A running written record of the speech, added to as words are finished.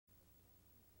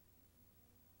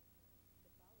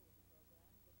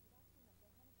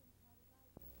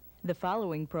The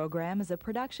following program is a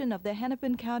production of the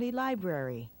Hennepin County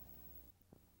Library.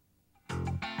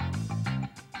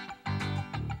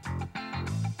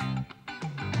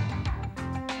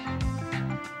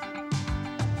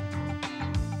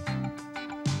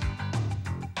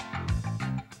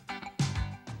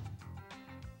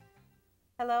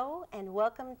 Hello and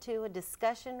welcome to a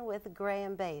discussion with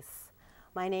Graeme.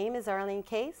 My name is Arlene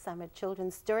Kase. I'm a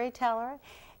children's storyteller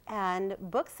and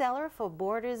bookseller for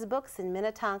Borders Books in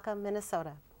Minnetonka,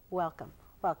 Minnesota. Welcome.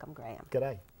 Welcome, Graeme.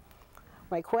 G'day.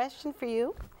 My question for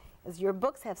you is, your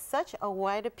books have such a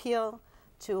wide appeal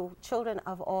to children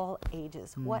of all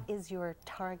ages. What is your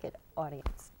target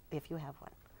audience, if you have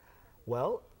one?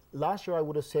 Well, last year I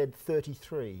would have said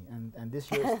 33, and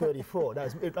this year it's 34.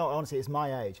 No, honestly, it's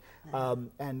my age.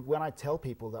 And when I tell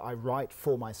people that I write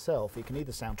for myself, it can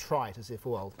either sound trite, as if,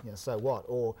 well, you know, so what,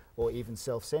 or even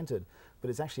self-centered, but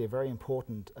it's actually a very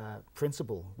important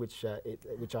principle which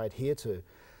I adhere to.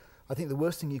 I think the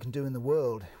worst thing you can do in the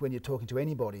world when you're talking to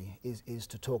anybody is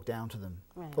to talk down to them,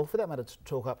 or for that matter, to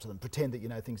talk up to them, pretend that you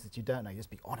know things that you don't know. Just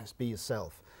be honest, be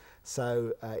yourself.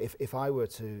 So if I were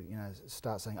to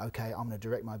start saying, okay, I'm going to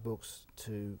direct my books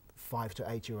to 5 to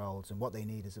 8 year olds and what they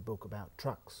need is a book about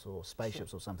trucks or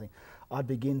spaceships or something, I'd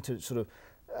begin to sort of,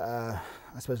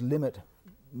 I suppose, limit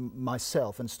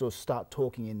myself and sort of start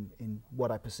talking in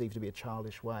what I perceive to be a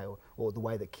childish way, or the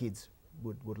way that kids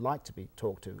would like to be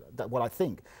talked to, what I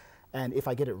think. And if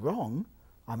I get it wrong,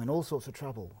 I'm in all sorts of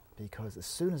trouble, because as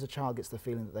soon as a child gets the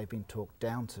feeling that they've been talked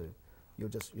down to, you'll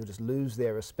just lose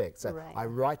their respect. So I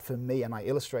write for me and I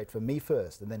illustrate for me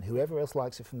first, and then whoever else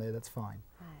likes it from there, that's fine.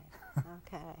 Right.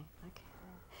 Okay. Okay.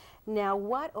 Now,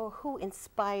 what or who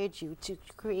inspired you to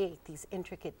create these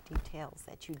intricate details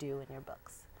that you do in your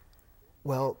books?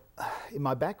 Well,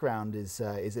 my background is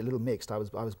a little mixed. I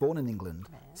was born in England,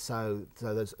 so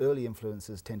those early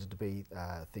influences tended to be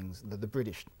things, the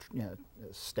British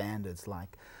standards,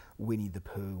 like Winnie the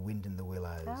Pooh, Wind in the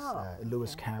Willows,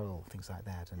 Lewis Carroll, things like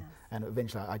that. And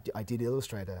eventually I did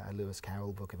illustrate a Lewis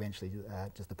Carroll book, eventually,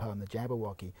 just the poem The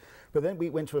Jabberwocky. But then we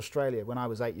went to Australia when I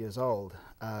was 8 years old,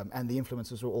 and the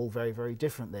influences were all very, very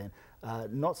different then.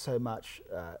 Not so much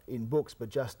in books, but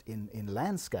just in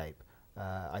landscape.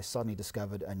 I suddenly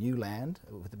discovered a new land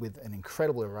with an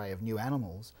incredible array of new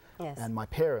animals, and my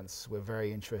parents were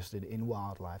very interested in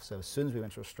wildlife. So as soon as we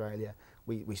went to Australia,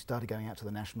 we started going out to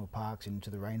the national parks,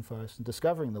 into the rainforest, and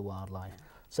discovering the wildlife.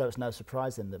 So it's no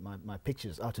surprise then that my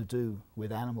pictures are to do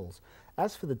with animals.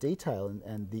 As for the detail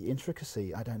and the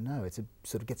intricacy, I don't know. It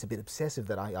sort of gets a bit obsessive,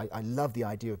 that I love the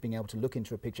idea of being able to look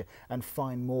into a picture and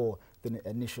find more than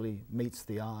initially meets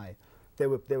the eye. There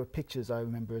were pictures I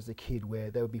remember as a kid where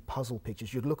there would be puzzle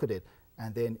pictures. You'd look at it,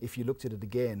 and then if you looked at it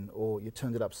again or you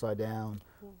turned it upside down,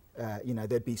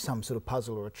 there'd be some sort of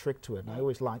puzzle or a trick to it. And I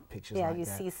always liked pictures like that. Yeah, you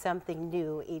see something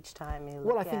new each time you look at it.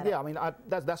 Well, I think, I mean,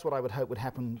 that's what I would hope would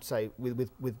happen, say, with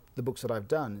the books that I've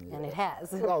done. And it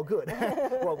has. Oh, good.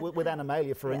 Well, with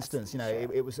ANIMALIA, for instance,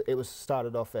 it was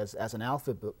started off as an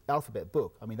alphabet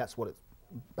book. I mean, that's what it's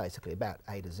basically about,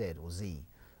 A to Z, or Z,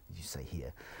 as you say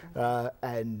here.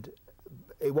 And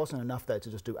it wasn't enough, though, to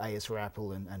just do A is for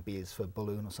apple and B is for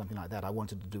balloon or something like that. I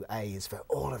wanted to do A is for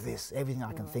all of this, everything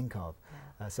I can think of.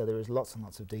 So there is lots and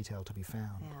lots of detail to be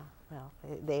found. Yeah, well,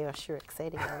 they are sure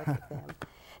exciting to look at them.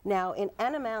 Now, in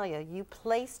Animalia, you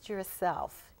placed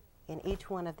yourself in each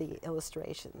one of the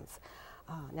illustrations.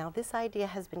 Now, this idea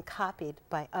has been copied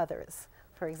by others.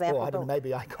 For example, I don't know,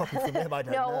 maybe I copied from them, I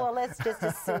don't know. No, well, let's just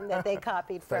assume that they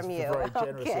copied from you. That's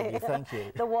very generous of you, thank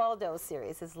you. The Waldo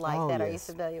series is like that. Yes. Are you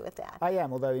familiar with that? I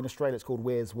am, although in Australia it's called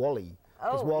Where's Wally?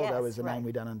 Because Waldo is a name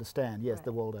we don't understand. Yes,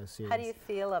 the Waldo series. How do you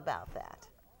feel about that?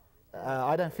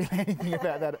 I don't feel anything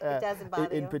about that it doesn't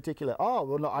bother in you? Particular. Oh,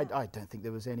 well, no, I don't think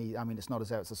there was any, I mean, it's not as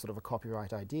though it's a sort of a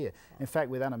copyright idea. In fact,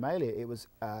 with Animalia, it was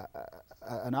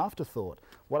an afterthought.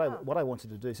 What I wanted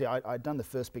to do, see, I'd done the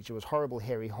first picture, was horrible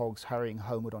hairy hogs hurrying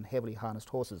homeward on heavily harnessed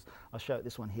horses. I'll show it,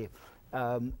 this one here.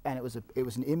 And it was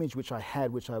an image which I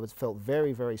had, which I felt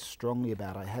very, very strongly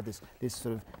about. I had this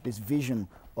vision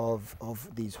of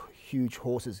these huge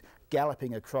horses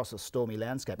galloping across a stormy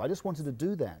landscape. I just wanted to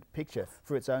do that picture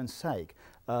for its own sake.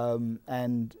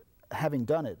 And having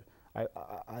done it,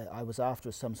 I was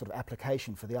after some sort of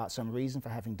application for the art, some reason for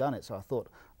having done it. So I thought,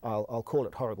 I'll call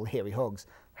it Horrible Hairy Hogs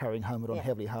Hurrying Homeward on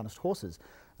Heavily Harnessed Horses.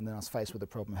 And then I was faced with the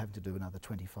problem of having to do another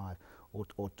 25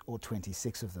 or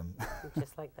 26 of them.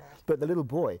 Just like that. But the little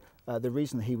boy, the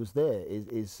reason he was there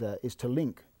is to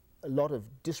link a lot of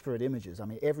disparate images. I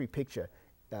mean, every picture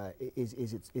is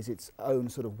its own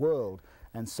sort of world.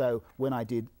 And so when I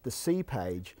did the C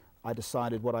page, I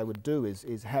decided what I would do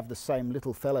is have the same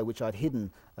little fellow which I'd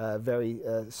hidden very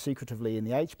secretively in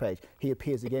the H page. He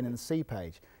appears again in the C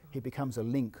page. He becomes a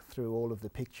link through all of the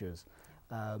pictures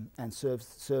and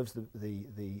serves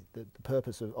the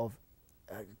purpose of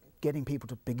getting people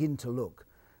to begin to look.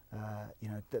 You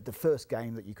know, the first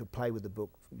game that you could play with the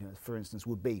book, you know, for instance,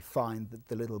 would be find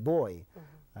the little boy,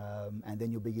 and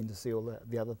then you'll begin to see all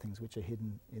the other things which are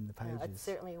hidden in the pages. It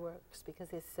certainly works because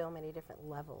there's so many different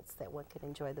levels that one can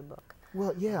enjoy the book.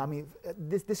 Well, yeah, I mean,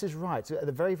 this is right. So at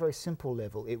a very, very simple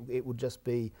level, it would just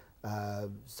be,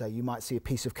 say, you might see a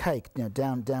piece of cake, you know,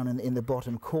 down in the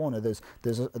bottom corner. There's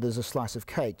a slice of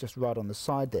cake just right on the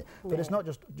side there. But it's not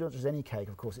just any cake,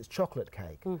 of course. It's chocolate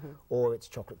cake, or it's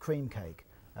chocolate cream cake.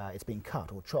 It's been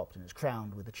cut or chopped and it's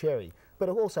crowned with a cherry. But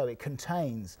also it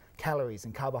contains calories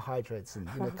and carbohydrates and,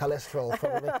 you know, cholesterol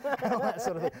probably, and all that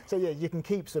sort of thing. So yeah, you can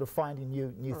keep sort of finding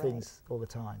new things all the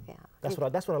time. Yeah. That's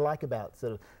what I like about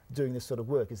sort of doing this sort of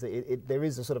work, is that there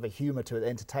is a sort of a humour to it,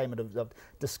 entertainment of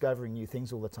discovering new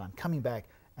things all the time, coming back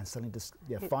and suddenly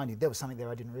finding there was something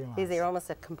there I didn't realise. Is there almost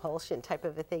a compulsion type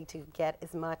of a thing to get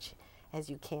as much as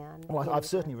you can? Well, I've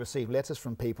certainly received letters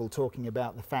from people talking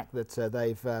about the fact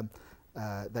that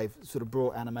they've sort of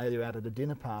brought Animalia out at a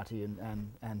dinner party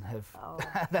and have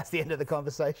that's the end of the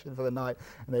conversation for the night,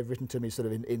 and they've written to me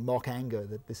sort of in mock anger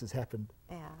that this has happened.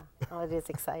 Yeah, well, it is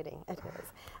exciting. It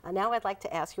is. Now I'd like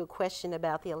to ask you a question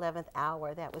about the 11th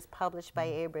Hour that was published by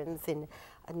Abrams in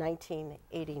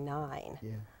 1989.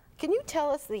 Yeah. Can you tell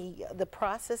us the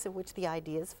process in which the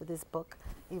ideas for this book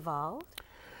evolved?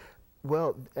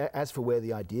 Well, as for where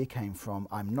the idea came from,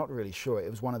 I'm not really sure. It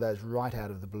was one of those right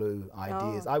out of the blue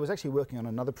ideas. I was actually working on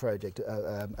another project,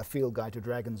 a field guide to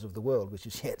dragons of the world, which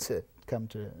is yet to come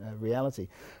to reality.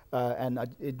 And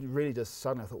it really just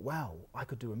suddenly I thought, wow, I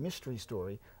could do a mystery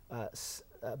story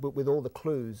but with all the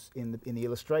clues in the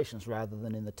illustrations rather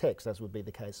than in the text, as would be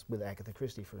the case with Agatha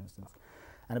Christie, for instance.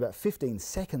 And about 15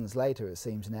 seconds later, it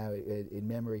seems now in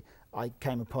memory, I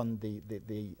came upon the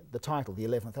title, The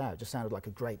 11th Hour. It just sounded like a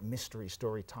great mystery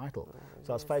story title.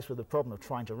 So I was faced with the problem of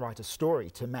trying to write a story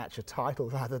to match a title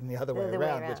rather than the other way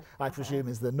around, which I presume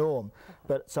is the norm.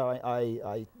 But so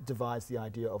I devised the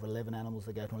idea of 11 animals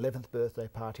that go to an 11th birthday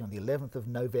party on the 11th of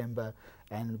November,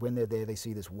 and when they're there, they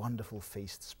see this wonderful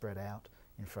feast spread out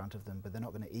in front of them, but they're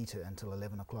not going to eat it until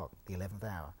 11 o'clock, the 11th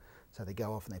hour. So they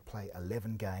go off and they play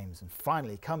 11 games and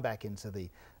finally come back into the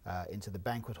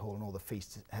banquet hall, and all the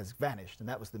feast has vanished. And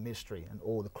that was the mystery, and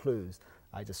all the clues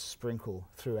I just sprinkle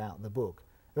throughout the book.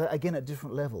 But again, at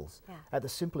different levels. Yeah. At the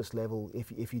simplest level,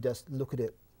 if you just look at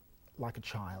it like a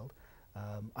child,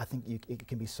 I think it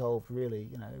can be solved really,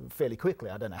 you know, fairly quickly.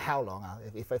 I don't know how long.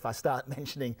 If I start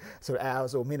mentioning sort of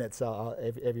hours or minutes,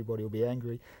 everybody will be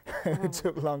angry. It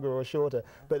took longer or shorter.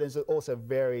 But there's also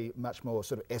very much more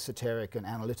sort of esoteric and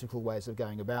analytical ways of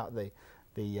going about the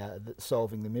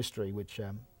solving the mystery, which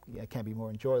can be more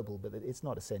enjoyable, but it's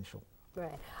not essential.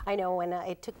 Right. I know when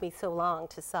it took me so long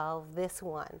to solve this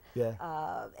one,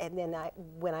 and then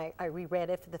when I reread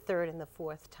it for the third and the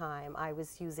fourth time, I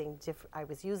was using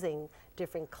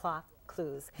different clock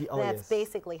clues. That's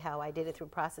basically how I did it through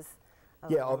process.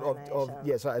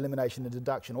 So elimination and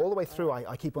deduction. All the way through,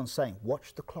 I keep on saying,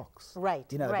 watch the clocks. Right,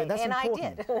 you know, right. That's and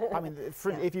important. I did. I mean,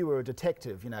 if you were a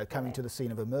detective, you know, coming to the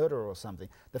scene of a murder or something,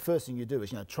 the first thing you do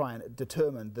is, you know, try and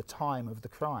determine the time of the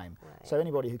crime. Right. So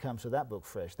anybody who comes to that book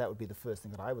fresh, that would be the first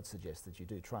thing that I would suggest that you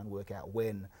do. Try and work out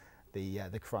when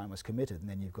the crime was committed, and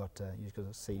then you've got to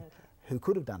see who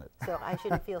could have done it. So I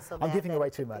shouldn't feel so bad. I'm giving away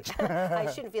too much. I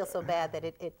shouldn't feel so bad that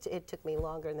it took me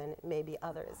longer than maybe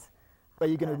others. Are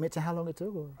you going to admit to how long it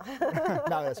took? Or?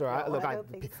 No, that's all right. No, Look, I don't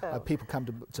think so. People come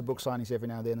to book signings every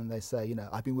now and then, and they say, you know,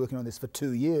 I've been working on this for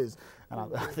 2 years.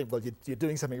 And I think, well, you're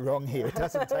doing something wrong here. It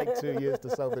doesn't take 2 years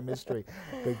to solve the mystery.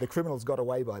 The criminals got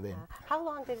away by then. How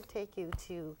long did it take you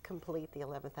to complete the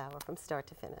 11th Hour from start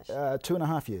to finish?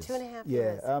 2.5 years. 2.5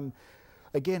 years. Yeah.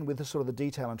 Again, with the sort of the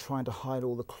detail and trying to hide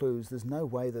all the clues, there's no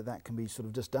way that can be sort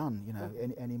of just done, you know,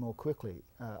 any more quickly.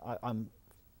 I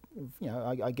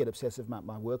get obsessive about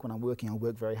my work. When I'm working, I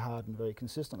work very hard and very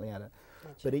consistently at it.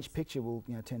 But each picture will,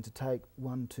 you know, tend to take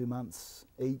 1-2 months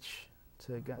each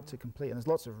to complete. And there's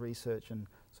lots of research and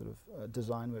sort of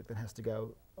design work that has to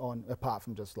go on, apart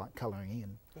from just like colouring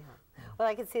in. Yeah. Well,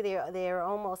 I can see they're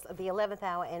almost, the 11th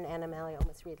Hour and Animalia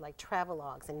almost read like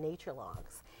travelogues and nature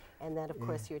logs. And then, of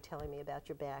course, you're telling me about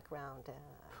your background.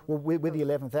 Well, with the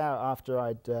 11th Hour, after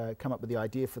I'd come up with the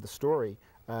idea for the story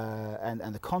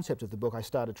and the concept of the book, I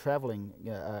started travelling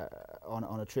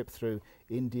on a trip through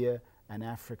India and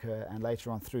Africa, and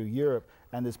later on through Europe.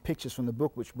 And there's pictures from the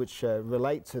book which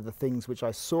relate to the things which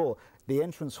I saw. The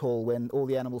entrance hall, when all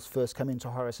the animals first come into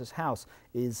Horace's house,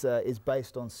 is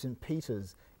based on St.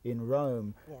 Peter's in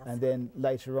Rome. Yes. And then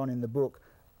later on in the book,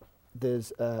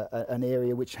 there's an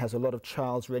area which has a lot of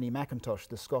Charles Rennie Mackintosh,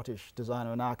 the Scottish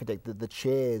designer and architect, the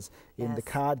chairs in the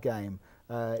card game.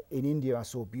 In India, I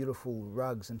saw beautiful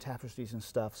rugs and tapestries and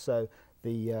stuff. So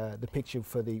the picture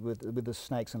for with the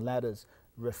snakes and ladders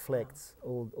reflects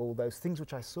all those things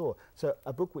which I saw. So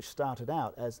a book which started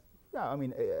out as, I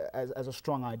mean, as a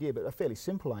strong idea, but a fairly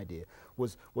simple idea,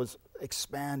 was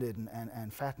expanded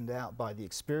and fattened out by the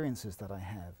experiences that I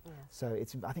have. Yes. So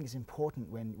I think it's important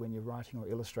when you're writing or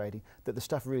illustrating that the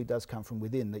stuff really does come from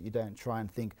within, that you don't try and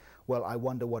think, well, I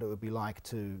wonder what it would be like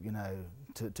to, you know,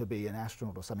 to be an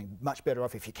astronaut or something. Much better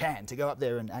off, if you can, to go up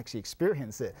there and actually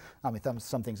experience it. I mean,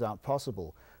 some things aren't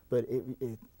possible, but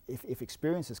if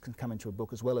experiences can come into a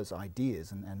book as well as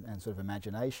ideas and sort of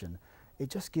imagination, it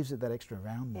just gives it that extra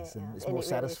roundness, and it's more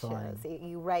satisfying. Really,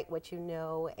 you write what you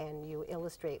know and you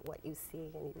illustrate what you see,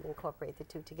 and you incorporate the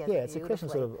two together. Yeah, it's a question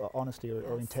of sort of honesty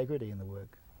or integrity in the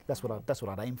work. That's what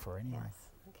I'd aim for anyway. Yes.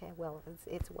 Okay. Well,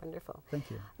 it's wonderful. Thank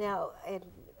you. Now,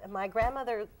 my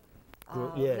grandmother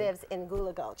lives in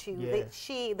Gula Gulch.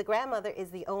 The grandmother is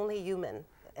the only human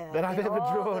that I've ever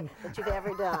drawn. That you've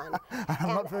ever done. I'm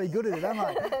not very good at it, am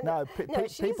I? No,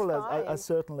 people are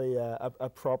certainly a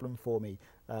problem for me.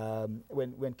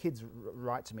 When kids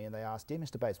write to me and they ask, "Dear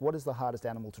Mr. Bates, what is the hardest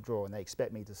animal to draw?" and they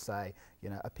expect me to say, you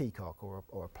know, a peacock or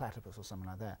a platypus or something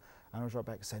like that, and I always write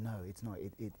back and say, no, it's not.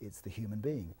 It's the human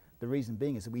being. The reason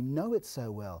being is that we know it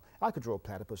so well. I could draw a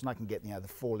platypus and I can get, you know, the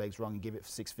 4 legs wrong and give it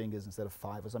 6 fingers instead of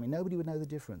 5 or something. Nobody would know the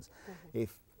difference.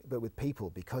 But with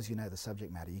people, because you know the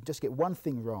subject matter, you just get one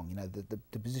thing wrong, you know,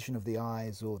 the position of the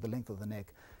eyes or the length of the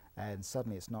neck, and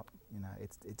suddenly it's not, you know,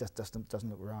 it just doesn't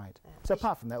look right. So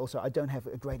apart from that, also, I don't have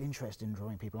a great interest in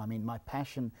drawing people. I mean, my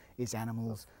passion is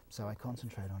animals, so I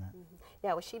concentrate on it.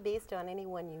 Now, was she based on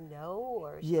anyone you know,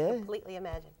 or is she completely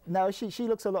imagined? No, she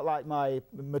looks a lot like my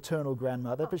maternal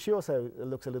grandmother, but she also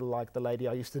looks a little like the lady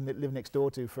I used to live next door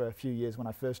to for a few years when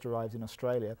I first arrived in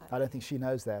Australia. I don't think she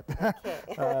knows that.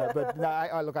 Okay. But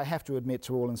no, look, I have to admit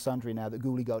to all and sundry now that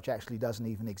Gula Gulch actually doesn't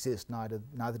even exist. Neither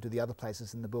do the other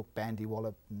places in the book, Bandy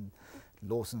Wallop and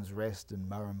Lawson's Rest and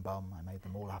Murrumbum. I made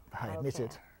them all up, I admit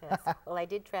it. Yes. Well, I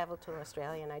did travel to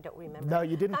Australia, and I don't remember. No,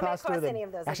 you didn't pass through them. Any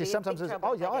of those. Actually, sometimes there's,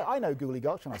 oh yeah, I know Gula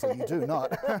Gulch, and I say, you do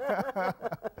not.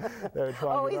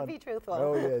 Always be truthful.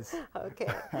 Oh yes. Okay.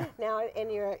 Now, in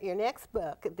your next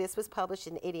book, this was published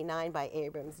in '89 by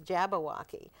Abrams,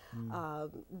 Jabberwocky.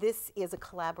 This is a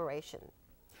collaboration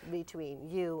between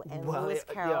you and Lewis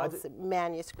Carroll's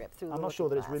manuscript through. I'm not sure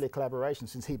that it's really a collaboration,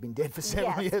 since he'd been dead for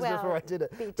several years before I did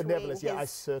it. But nevertheless, I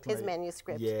certainly his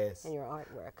manuscript and your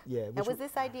artwork. Yeah. And was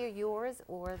this idea yours,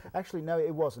 or? Actually, no,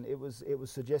 it wasn't. It was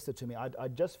suggested to me.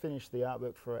 I'd just finished the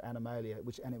artwork for Animalia,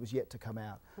 and it was yet to come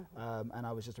out. And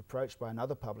I was just approached by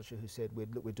another publisher who said,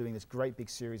 "Look, we're doing this great big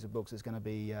series of books. There's going to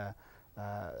be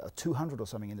 200 or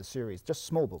something in the series, just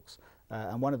small books.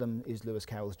 And one of them is Lewis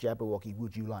Carroll's Jabberwocky,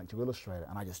 Would You Like to Illustrate It?"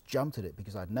 And I just jumped at it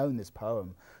because I'd known this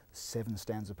poem,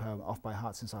 7-stanza poem, off by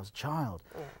heart since I was a child.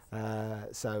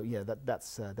 Yes. So yeah,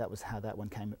 that was how that one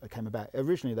came about.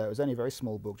 Originally, though, it was only a very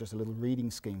small book, just a little reading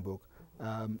scheme book.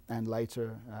 And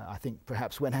later, I think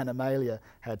perhaps when Animalia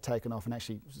had taken off and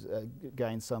actually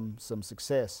gained some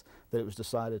success, that it was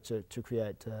decided to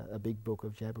create a big book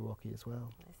of Jabberwocky as well.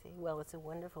 I see. Well, it's a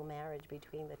wonderful marriage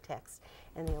between the text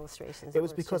and the illustrations. It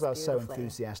was because I was so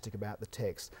enthusiastic about the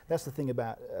text. That's the thing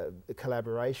about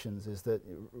collaborations, is that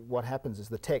what happens is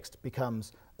the text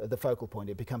becomes the focal point.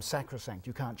 It becomes sacrosanct.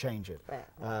 You can't change it.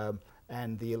 Right.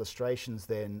 And the illustrations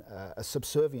then are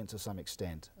subservient to some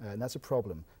extent, and that's a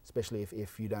problem, especially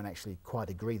if you don't actually quite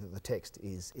agree that the text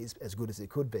is as good as it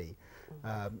could be.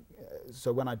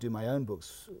 So when I do my own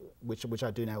books, which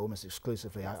I do now almost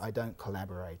exclusively, I don't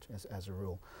collaborate as a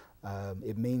rule.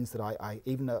 It means that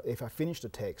even though if I finished a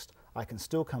text, I can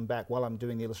still come back while I'm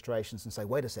doing the illustrations and say,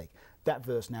 wait a sec, that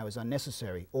verse now is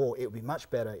unnecessary, or it would be much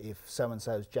better if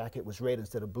so-and-so's jacket was red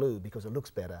instead of blue because it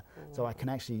looks better. So I can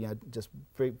actually just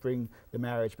bring the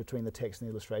marriage between the text and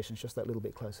the illustrations just that little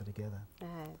bit closer together.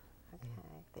 Right. Okay,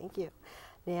 thank you.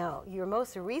 Now, your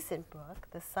most recent book,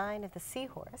 The Sign of the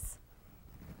Seahorse.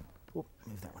 Oh,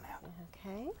 move that one out.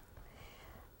 Okay.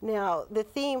 Now, the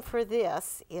theme for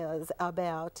this is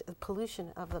about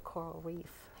pollution of the coral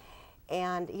reef.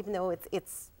 And even though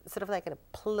it's sort of like in a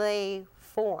play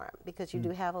form, because you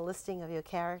do have a listing of your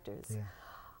characters,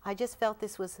 I just felt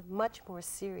this was much more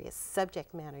serious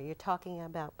subject matter. You're talking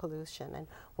about pollution and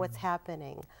what's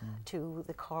happening to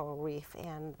the coral reef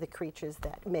and the creatures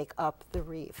that make up the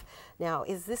reef. Now,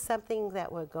 is this something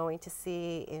that we're going to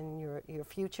see in your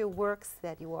future works,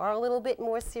 that you are a little bit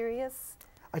more serious?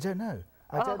 I don't know.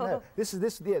 I don't know.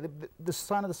 The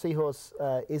Sign of the Seahorse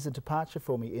is a departure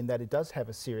for me in that it does have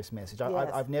a serious message. Yes.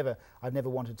 I've never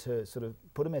wanted to sort of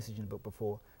put a message in a book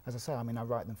before. As I say, I mean, I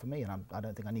write them for me, and I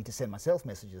don't think I need to send myself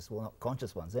messages, well, not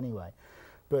conscious ones anyway.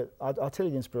 But I'll tell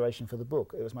you the inspiration for the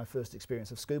book. It was my first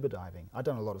experience of scuba diving. I'd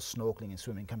done a lot of snorkeling and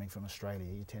swimming coming from Australia.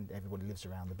 Everybody lives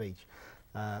around the beach.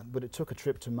 But it took a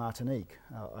trip to Martinique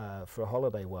for a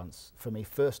holiday once for me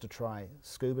first to try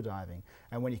scuba diving.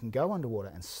 And when you can go underwater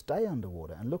and stay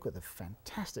underwater and look at the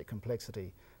fantastic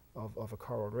complexity of a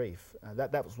coral reef,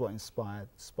 that was what inspired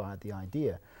the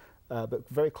idea. But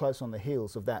very close on the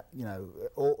heels of that, you know,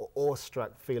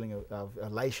 awestruck feeling of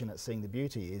elation at seeing the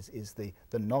beauty is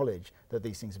the knowledge that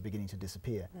these things are beginning to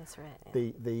disappear. That's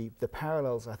right. Yeah. The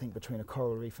parallels, I think, between a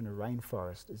coral reef and a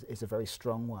rainforest is a very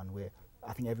strong one, where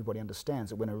I think everybody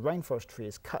understands that when a rainforest tree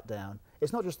is cut down,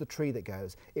 it's not just the tree that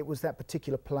goes, it was that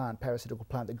particular plant, parasitical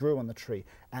plant, that grew on the tree,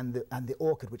 and the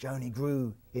orchid which only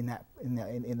grew in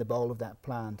the bowl of that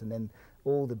plant, and then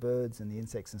all the birds and the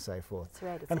insects and so forth. That's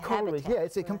right, it's and a coral reef, habitat. yeah,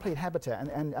 it's a complete habitat,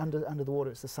 and under the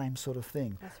water it's the same sort of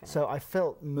thing. That's right. So I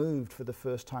felt moved for the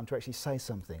first time to actually say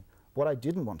something. What I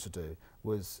didn't want to do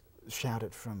was shout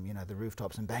it from, you know, the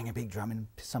rooftops and bang a big drum in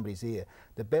somebody's ear.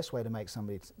 The best way to make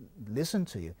somebody listen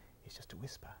to you is just to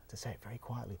whisper, to say it very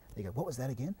quietly. They go, "What was that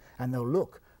again?" And they'll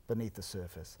look beneath the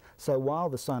surface. So while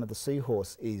The Sign of the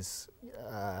Seahorse is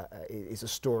a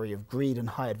story of greed and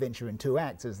high adventure in 2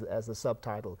 acts, as the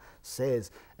subtitle says,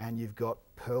 and you've got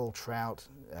Pearl Trout,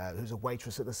 who's a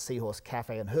waitress at the Seahorse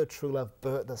Cafe, and her true love,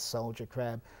 Bert the soldier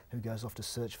crab, who goes off to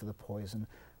search for the poison,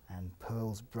 and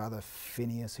Pearl's brother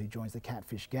Phineas, who joins the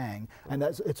catfish gang, and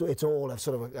it's all a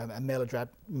sort of a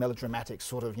melodramatic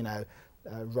sort of, you know,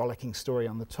 rollicking story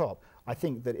on the top. I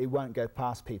think that it won't go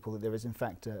past people that there is in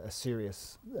fact a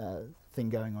serious thing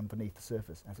going on beneath the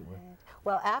surface, as it were. Right.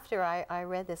 Well, after I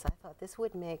read this, I thought this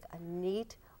would make a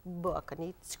neat book, a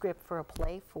neat script for a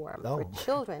play form for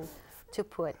children to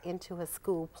put into a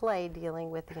school play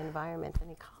dealing with the environment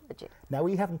and ecology. Now,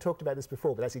 we haven't talked about this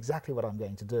before, but that's exactly what I'm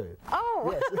going to do.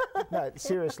 Oh! Yes. No,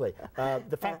 seriously.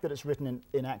 The fact that it's written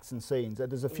in acts and scenes,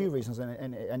 there's a few reasons,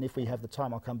 and if we have the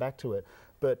time, I'll come back to it.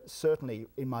 But certainly,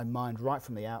 in my mind, right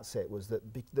from the outset, was that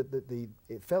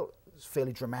it felt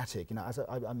fairly dramatic. You know, as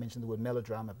I mentioned the word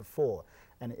melodrama before,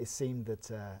 and it seemed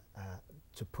that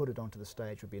to put it onto the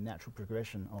stage would be a natural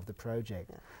progression of the project.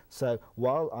 Yeah. So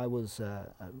while I was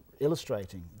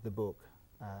illustrating the book,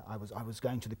 I was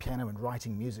going to the piano and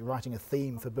writing music, writing a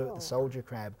theme for Bert the soldier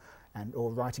crab,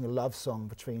 or writing a love song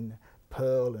between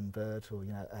Pearl and Bert, or,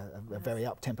 you know, a very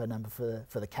up-tempo number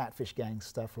for the catfish gang,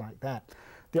 stuff like that.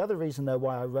 The other reason, though,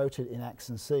 why I wrote it in acts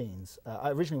and scenes, I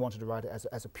originally wanted to write it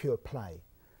as a pure play,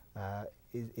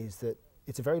 is that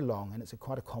it's a very long and it's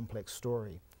quite a complex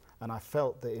story. And I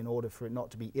felt that in order for it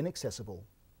not to be inaccessible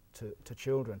to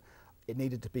children, it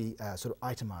needed to be sort of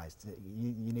itemized.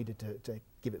 You needed to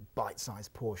give it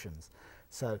bite-sized portions.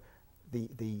 So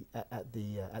at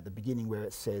the beginning, where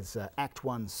it says Act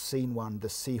 1, Scene 1, the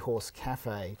Seahorse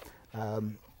Cafe,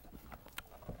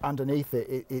 underneath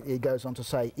it goes on to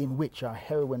say, in which our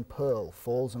heroine Pearl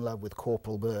falls in love with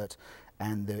Corporal Bert,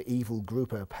 and the evil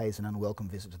grouper pays an unwelcome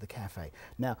visit to the cafe.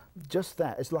 Now, just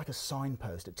that, it's like a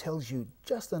signpost. It tells you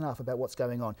just enough about what's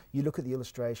going on. You look at the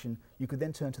illustration, you could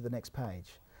then turn to the next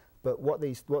page. But what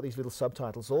these little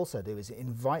subtitles also do is it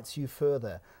invites you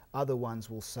further. Other ones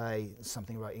will say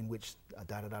something like, in which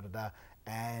da-da-da-da-da,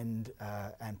 and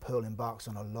Pearl embarks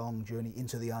on a long journey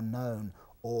into the unknown,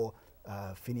 or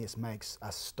Phineas makes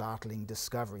a startling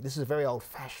discovery. This is a very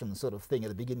old-fashioned sort of thing at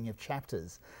the beginning of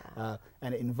chapters,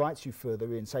 and it invites you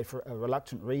further in. Say, for a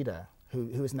reluctant reader who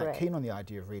isn't that keen on the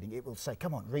idea of reading, it will say,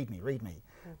 "Come on, read me, read me."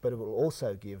 But it will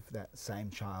also give that same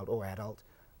child or adult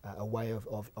a way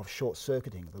of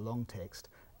short-circuiting the long text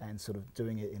and sort of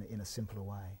doing it in a simpler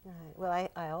way. Right. Well,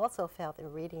 I also felt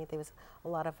in reading it there was a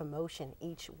lot of emotion.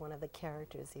 Each one of the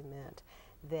characters he met,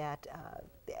 that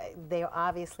they're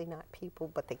obviously not people,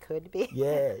 but they could be.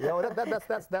 Yeah, well,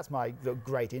 that's my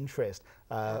great interest.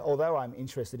 Although I'm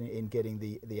interested in getting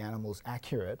the animals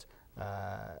accurate,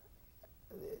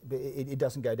 it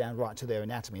doesn't go down right to their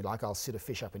anatomy. Like, I'll sit a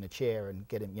fish up in a chair and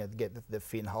get him, you know, get the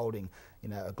fin holding, you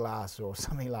know, a glass or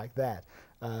something like that.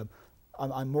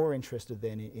 I'm more interested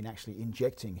then in actually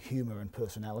injecting humour and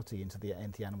personality into the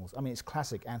animals. I mean, it's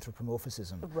classic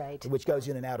anthropomorphism, right, which goes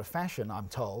in and out of fashion, I'm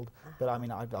told. But I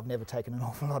mean, I've never taken an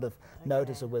awful lot of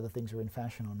notice of whether things are in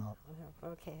fashion or not.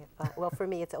 Okay. Well, for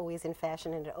me, it's always in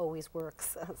fashion, and it always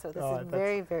works. So this is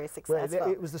very, very successful.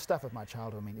 Well, it was the stuff of my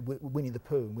childhood. I mean, Winnie the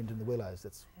Pooh and Wind in the Willows.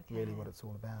 That's really what it's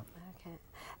all about. Okay.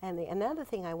 And another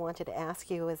thing I wanted to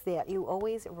ask you is that you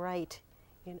always write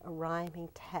in a rhyming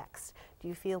text. Do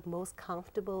you feel most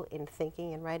comfortable in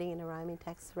thinking and writing in a rhyming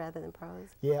text rather than prose?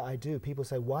 Yeah, I do. People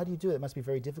say, why do you do it? It must be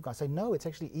very difficult. I say, no, it's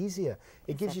actually easier.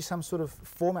 It gives you some sort of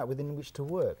format within which to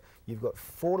work. You've got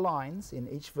 4 lines in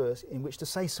each verse in which to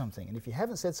say something. And if you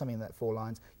haven't said something in that 4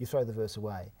 lines, you throw the verse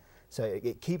away. So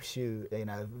it keeps you, you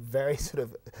know, very sort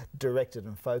of directed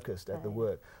and focused at the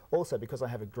work. Also, because I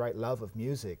have a great love of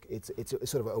music, it's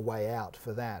sort of a way out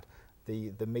for that.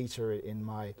 The meter in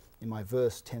my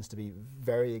verse tends to be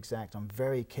very exact. I'm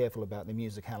very careful about the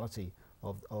musicality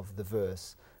of the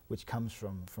verse, which comes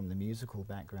from the musical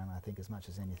background, I think, as much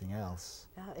as anything else.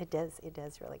 It does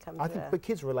really come I think, but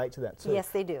kids relate to that too. Yes,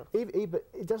 they do. But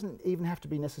it doesn't even have to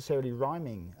be necessarily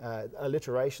rhyming.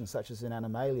 Alliteration, such as in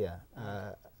Animalia,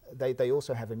 they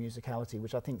also have a musicality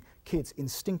which I think kids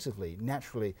instinctively,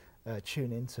 naturally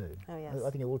tune into. Oh, yes.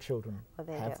 I think all children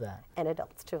have that. And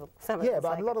adults too.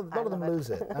 But a lot of them lose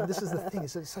it. And this is the thing,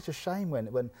 it's such a shame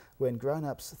when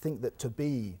grown-ups think that to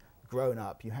be grown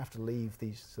up you have to leave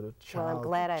these sort of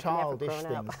childish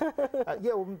things.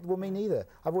 Yeah, well, me neither.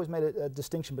 I've always made a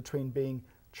distinction between being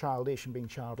childish and being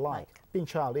childlike. Being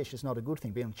childish is not a good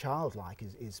thing. Being childlike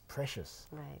is precious.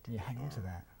 Right. And you hang on to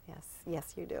that. Yes,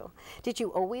 yes, you do. Did you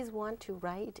always want to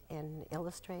write and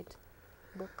illustrate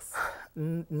books?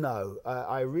 No.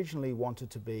 I originally wanted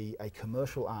to be a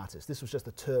commercial artist. This was just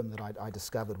a term that I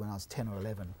discovered when I was 10 or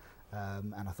 11.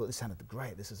 And I thought this sounded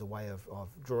great. This is a way of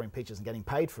drawing pictures and getting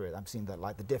paid for it. I'm seeing that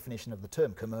like the definition of the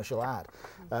term, commercial art.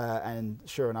 And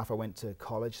sure enough, I went to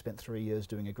college, spent 3 years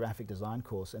doing a graphic design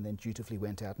course, and then dutifully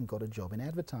went out and got a job in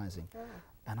advertising.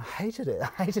 And I hated it.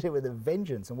 I hated it with a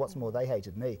vengeance. And what's more, they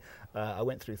hated me. I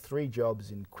went through 3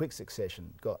 jobs in quick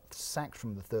succession, got sacked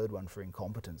from the 3rd one for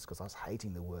incompetence because I was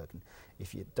hating the work. And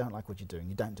if you don't like what you're doing,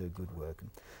 you don't do good work.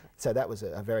 And so that was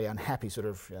a very unhappy sort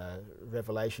of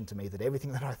revelation to me that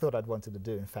everything that I thought I'd wanted to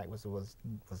do, in fact, was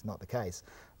not the case.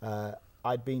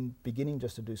 I'd been beginning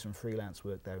just to do some freelance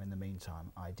work, though, in the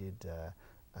meantime. I did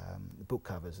book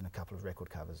covers and a couple of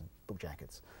record covers and book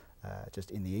jackets. Just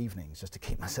in the evenings, just to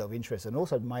keep myself interested, and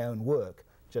also my own work,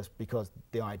 just because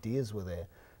the ideas were there.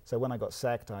 So when I got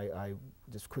sacked, I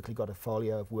just quickly got a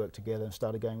folio of work together and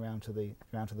started going around to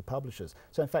the publishers.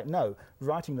 So in fact, no,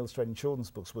 writing and illustrating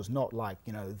children's books was not like,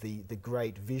 you know, the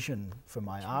great vision for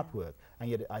my artwork, and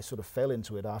yet I sort of fell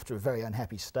into it after a very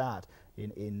unhappy start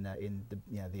in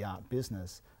the art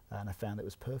business. And I found it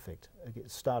was perfect.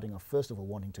 Starting off, first of all,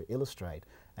 wanting to illustrate,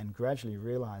 and gradually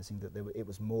realizing that it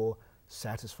was more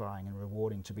satisfying and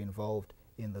rewarding to be involved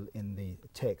in the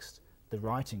text, the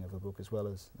writing of a book, as well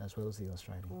as the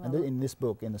illustrating. Wow. And in this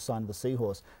book, in The Sign of the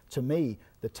Seahorse, to me,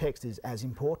 the text is as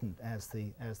important as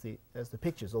the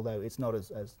pictures. Although it's not as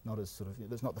sort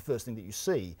of, it's not the first thing that you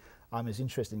see. I'm as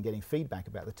interested in getting feedback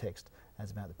about the text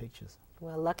as about the pictures.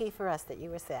 Well, lucky for us that you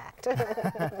were sacked.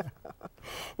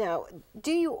 Now,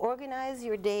 do you organize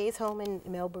your days home in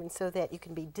Melbourne so that you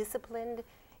can be disciplined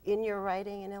in your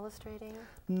writing and illustrating?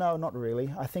 No, not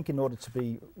really. I think in order to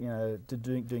be, you know,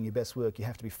 doing your best work, you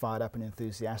have to be fired up and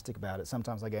enthusiastic about it.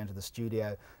 Sometimes I go into the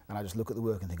studio and I just look at the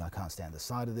work and think, I can't stand the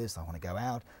sight of this, I want to go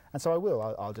out. And so I will.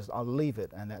 I'll leave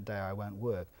it, and that day I won't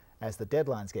work. As the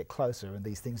deadlines get closer, and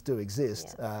these things do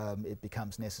exist, it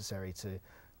becomes necessary to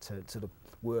sort of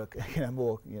work, you know,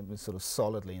 more, you know, sort of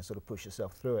solidly and sort of push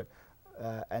yourself through it.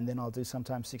 And then I'll do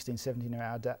sometimes 16,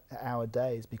 17-hour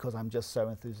days because I'm just so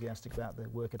enthusiastic about the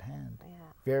work at hand. Yeah.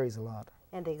 Varies a lot.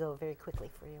 And they go very quickly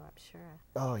for you, I'm sure.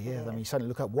 Oh yeah, I mean, you suddenly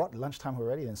look up, what, lunchtime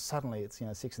already? Then suddenly it's, you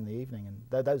know, 6 in the evening,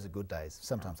 and those are good days.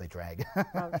 Sometimes they drag.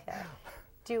 Okay.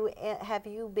 Have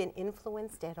you been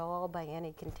influenced at all by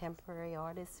any contemporary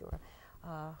artists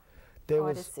or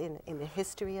artists in the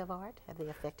history of art? Have they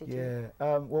affected you?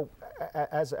 Yeah, well,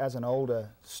 as an older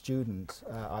student,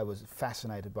 I was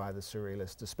fascinated by the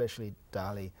surrealists, especially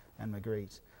Dali and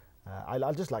Magritte.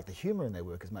 I just like the humour in their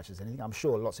work as much as anything. I'm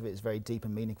sure lots of it is very deep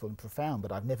and meaningful and profound,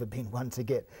 but I've never been one to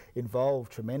get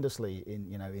involved tremendously in,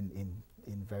 you know,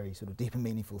 in very sort of deep and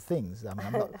meaningful things. I mean,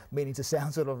 I'm not meaning to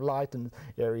sound sort of light and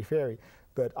airy-fairy,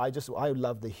 but I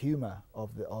love the humour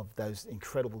of those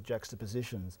incredible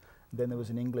juxtapositions. Then there was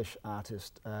an English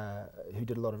artist who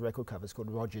did a lot of record covers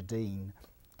called Roger Dean,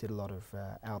 did a lot of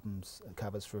albums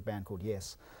covers for a band called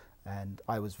Yes. And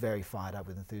I was very fired up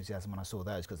with enthusiasm when I saw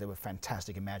those because they were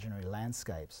fantastic imaginary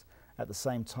landscapes. At the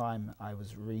same time, I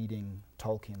was reading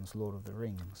Tolkien's Lord of the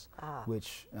Rings,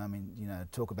 which, I mean, you know,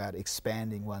 talk about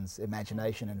expanding one's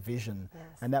imagination and vision,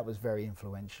 and that was very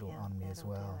influential on me as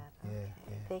well. Okay.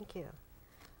 Thank you.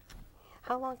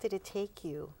 How long did it take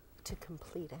you to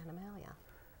complete Animalia?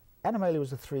 Animalia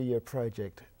was a 3-year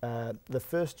project. The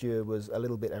first year was a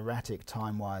little bit erratic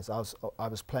time-wise. I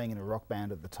was playing in a rock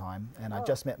band at the time, and I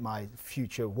just met my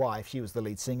future wife. She was the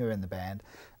lead singer in the band,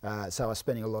 so I was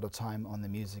spending a lot of time on the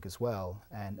music as well,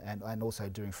 and also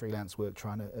doing freelance work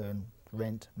trying to earn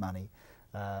rent money.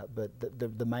 But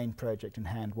the main project in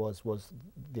hand was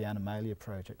the Animalia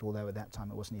project, although at that time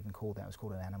it wasn't even called that. It was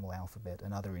called An Animal Alphabet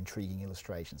and Other Intriguing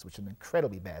Illustrations, which is an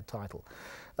incredibly bad title.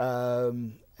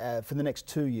 For the next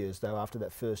 2 years, though, after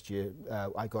that first year,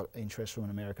 I got interest from an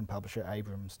American publisher,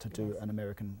 Abrams, to do an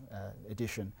American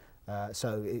edition.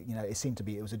 So it seemed to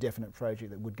be, it was a definite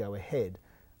project that would go ahead.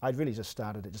 I'd really just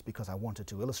started it just because I wanted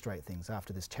to illustrate things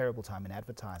after this terrible time in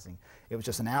advertising. It was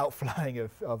just an outflowing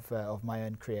of my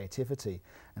own creativity.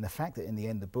 And the fact that in the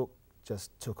end the book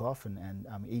just took off, and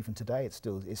even today it's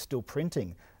still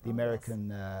printing. The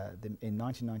American, in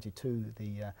 1992,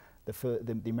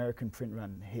 the American print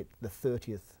run hit the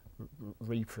 30th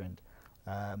reprint.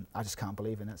 I just can't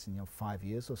believe it. That's in 5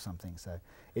 years or something. So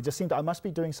it just seemed I must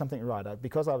be doing something right.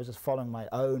 Because I was just following my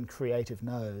own creative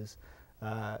nose,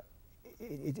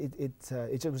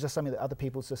 it was just something that other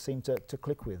people just seemed to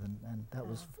click with, and that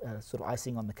was sort of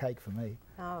icing on the cake for me.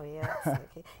 Oh, yes.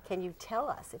 Okay. Can you tell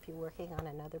us if you're working on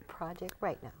another project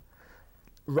right now?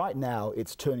 Right now,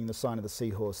 it's turning The Sign of the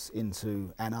Seahorse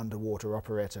into an underwater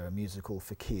operetta, a musical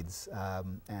for kids,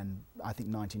 and I think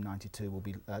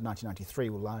 1993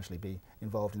 will largely be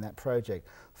involved in that project.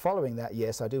 Following that,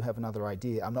 yes, I do have another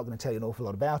idea. I'm not going to tell you an awful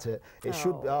lot about it. It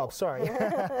should. Oh, sorry.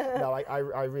 No,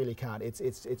 I really can't. It's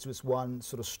just one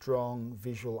sort of strong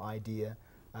visual idea.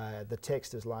 The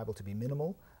text is liable to be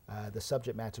minimal. The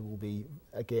subject matter will be,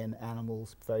 again,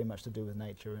 animals, very much to do with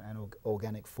nature and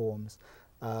organic forms.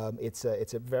 It's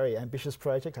a very ambitious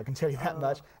project, I can tell you that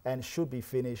much, and should be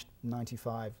finished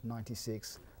 95,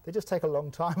 96. They just take a long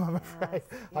time, I'm afraid.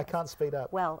 Yes. I can't speed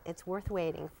up. Well, it's worth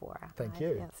waiting for. Thank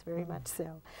you. Yes, very much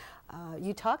so.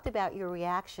 You talked about your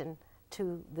reaction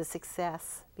to the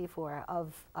success before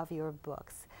of your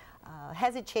books.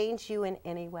 Has it changed you in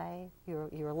any way,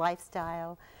 your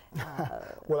lifestyle?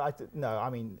 Well, no, I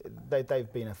mean,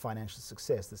 they've been a financial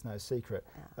success, there's no secret.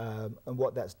 And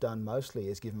what that's done mostly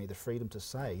is given me the freedom to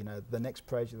say, the next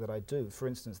project that I do, for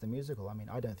instance, the musical, I mean,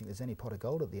 I don't think there's any pot of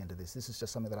gold at the end of this. This is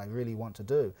just something that I really want to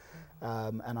do.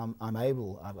 And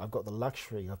I've got the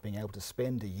luxury of being able to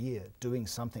spend a year doing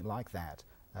something like that.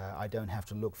 I don't have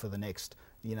to look for the next,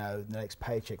 the next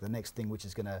paycheck, the next thing which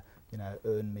is going to,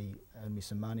 earn me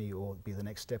some money or be the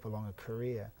next step along a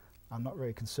career. I'm not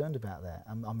very concerned about that.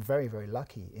 I'm very, very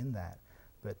lucky in that.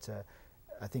 But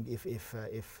I think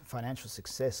if financial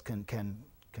success can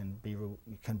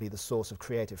be the source of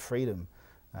creative freedom,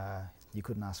 you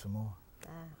couldn't ask for more.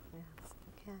 Yes,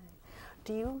 okay.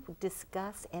 Do you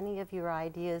discuss any of your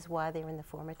ideas while they're in the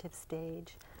formative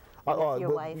stage?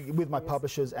 With my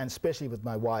publishers, and especially with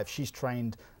my wife. She's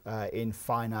trained in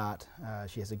fine art.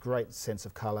 She has a great sense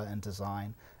of colour and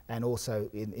design, and also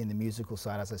in the musical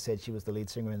side. As I said, she was the lead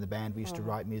singer in the band. We used to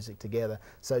write music together.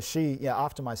 So she,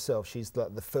 after myself, she's the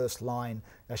first line.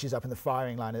 She's up in the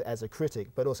firing line as a critic,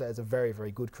 but also as a very,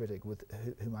 very good critic with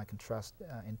whom I can trust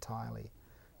entirely.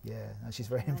 Yeah, she's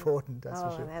very important, that's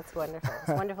for sure. That's wonderful. It's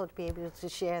wonderful to be able to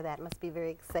share that. It must be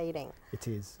very exciting. It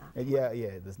is. Yeah,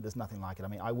 there's nothing like it. I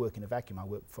mean, I work in a vacuum. I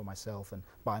work for myself and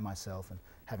by myself, and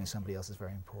having somebody else is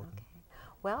very important. Okay.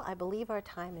 Well, I believe our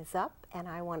time is up, and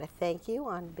I want to thank you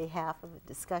on behalf of the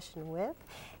Discussion With,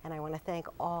 and I want to thank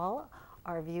all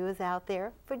our viewers out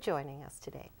there for joining us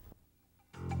today.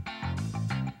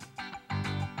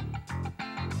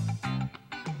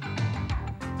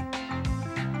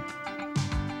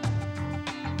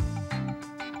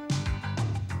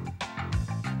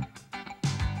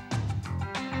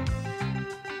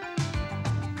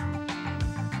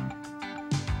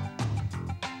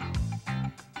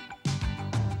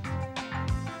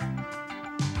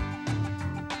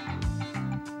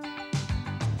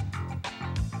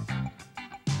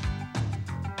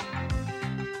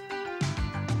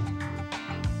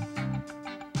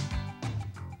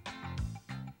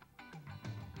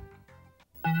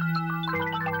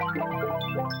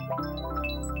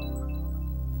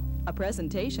 A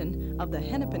presentation of the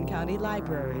Hennepin County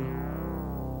Library.